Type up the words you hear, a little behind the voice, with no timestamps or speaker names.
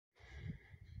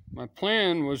My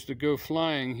plan was to go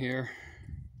flying here,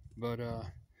 but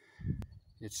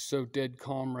it's so dead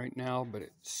calm right now, but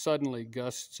it suddenly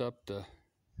gusts up to,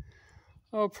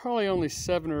 probably only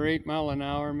 7 or 8 miles an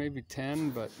hour, maybe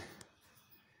 10, but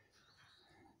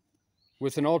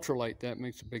with an ultralight, that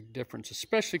makes a big difference,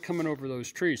 especially coming over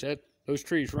those trees. Those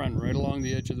trees run right along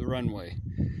the edge of the runway.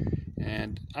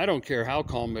 And I don't care how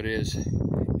calm it is,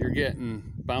 you're getting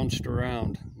bounced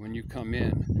around when you come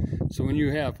in. So when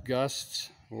you have gusts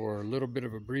or a little bit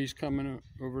of a breeze coming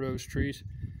over those trees,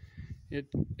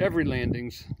 every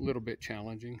landing's a little bit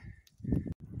challenging.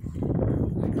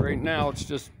 Like right now, it's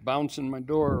just bouncing my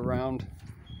door around.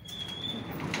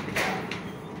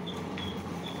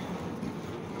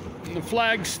 And the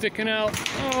flag's sticking out.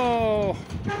 Oh,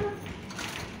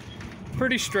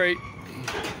 pretty straight.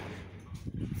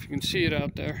 If you can see it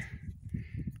out there.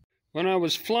 When I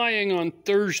was flying on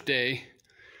Thursday,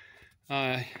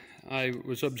 I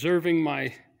was observing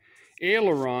my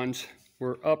ailerons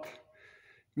were up.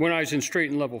 When I was in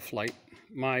straight and level flight,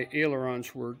 my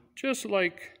ailerons were just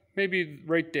like maybe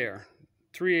right there,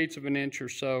 3/8 of an inch or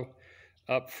so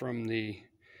up from the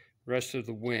rest of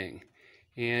the wing.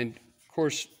 And of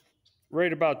course,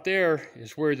 right about there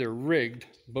is where they're rigged,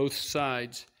 both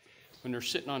sides. When they're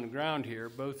sitting on the ground here,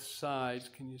 both sides,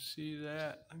 can you see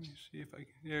that? Let me see if I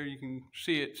can, there you can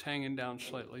see it's hanging down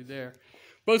slightly there.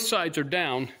 Both sides are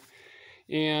down,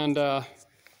 and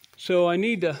so I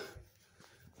need to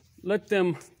let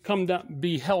them come down,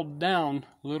 be held down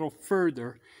a little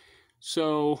further.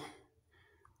 So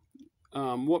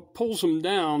what pulls them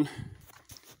down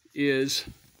is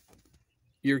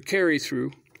your carry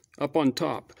through up on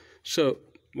top. So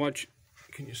watch,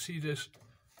 can you see this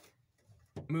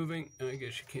moving? I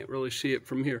guess you can't really see it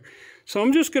from here. So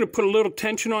I'm just going to put a little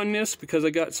tension on this because I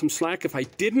got some slack. If I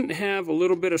didn't have a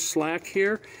little bit of slack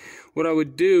here, what I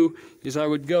would do is I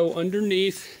would go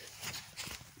underneath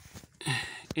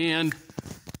and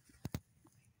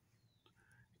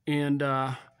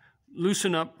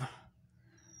loosen up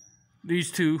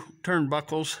these two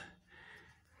turnbuckles,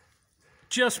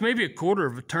 just maybe 1/4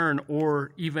 of a turn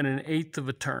or even 1/8 of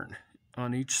a turn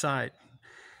on each side.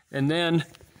 And then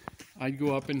I'd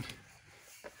go up and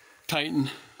tighten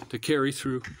the carry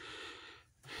through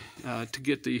to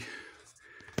get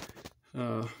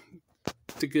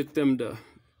them to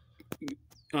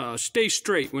stay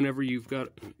straight whenever you've got,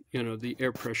 the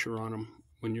air pressure on them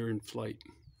when you're in flight.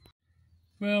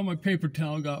 Well, my paper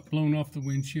towel got blown off the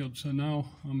windshield, so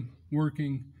now I'm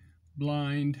working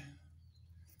blind.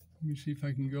 Let me see if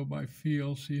I can go by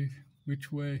feel, see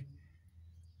which way.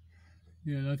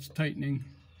 Yeah, that's tightening.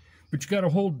 But you got to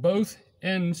hold both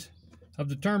ends of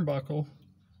the turnbuckle.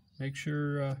 Make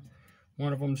sure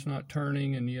one of them's not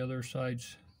turning and the other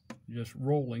side's just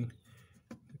rolling.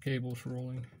 The cable's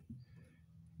rolling.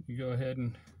 You go ahead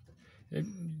and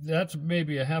that's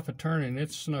maybe a 1/2 a turn and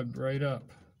it's snugged right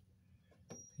up.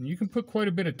 And you can put quite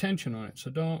a bit of tension on it, so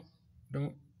don't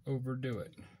overdo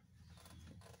it.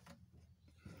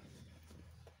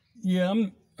 Yeah,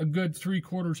 I'm a good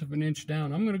 3/4 of an inch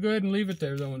down. I'm going to go ahead and leave it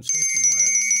there though and safety wire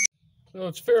it. So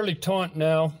it's fairly taut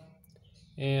now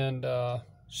and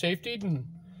safetied, and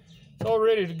it's all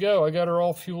ready to go. I got her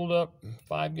all fueled up,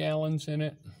 5 gallons in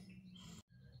it.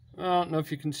 I don't know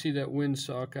if you can see that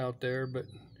windsock out there, but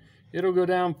it'll go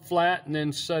down flat and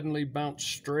then suddenly bounce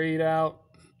straight out,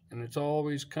 and it's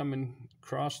always coming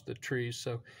across the trees.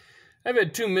 So I've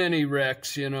had too many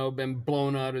wrecks, been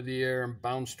blown out of the air and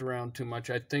bounced around too much.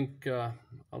 I think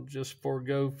I'll just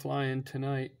forego flying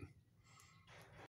tonight.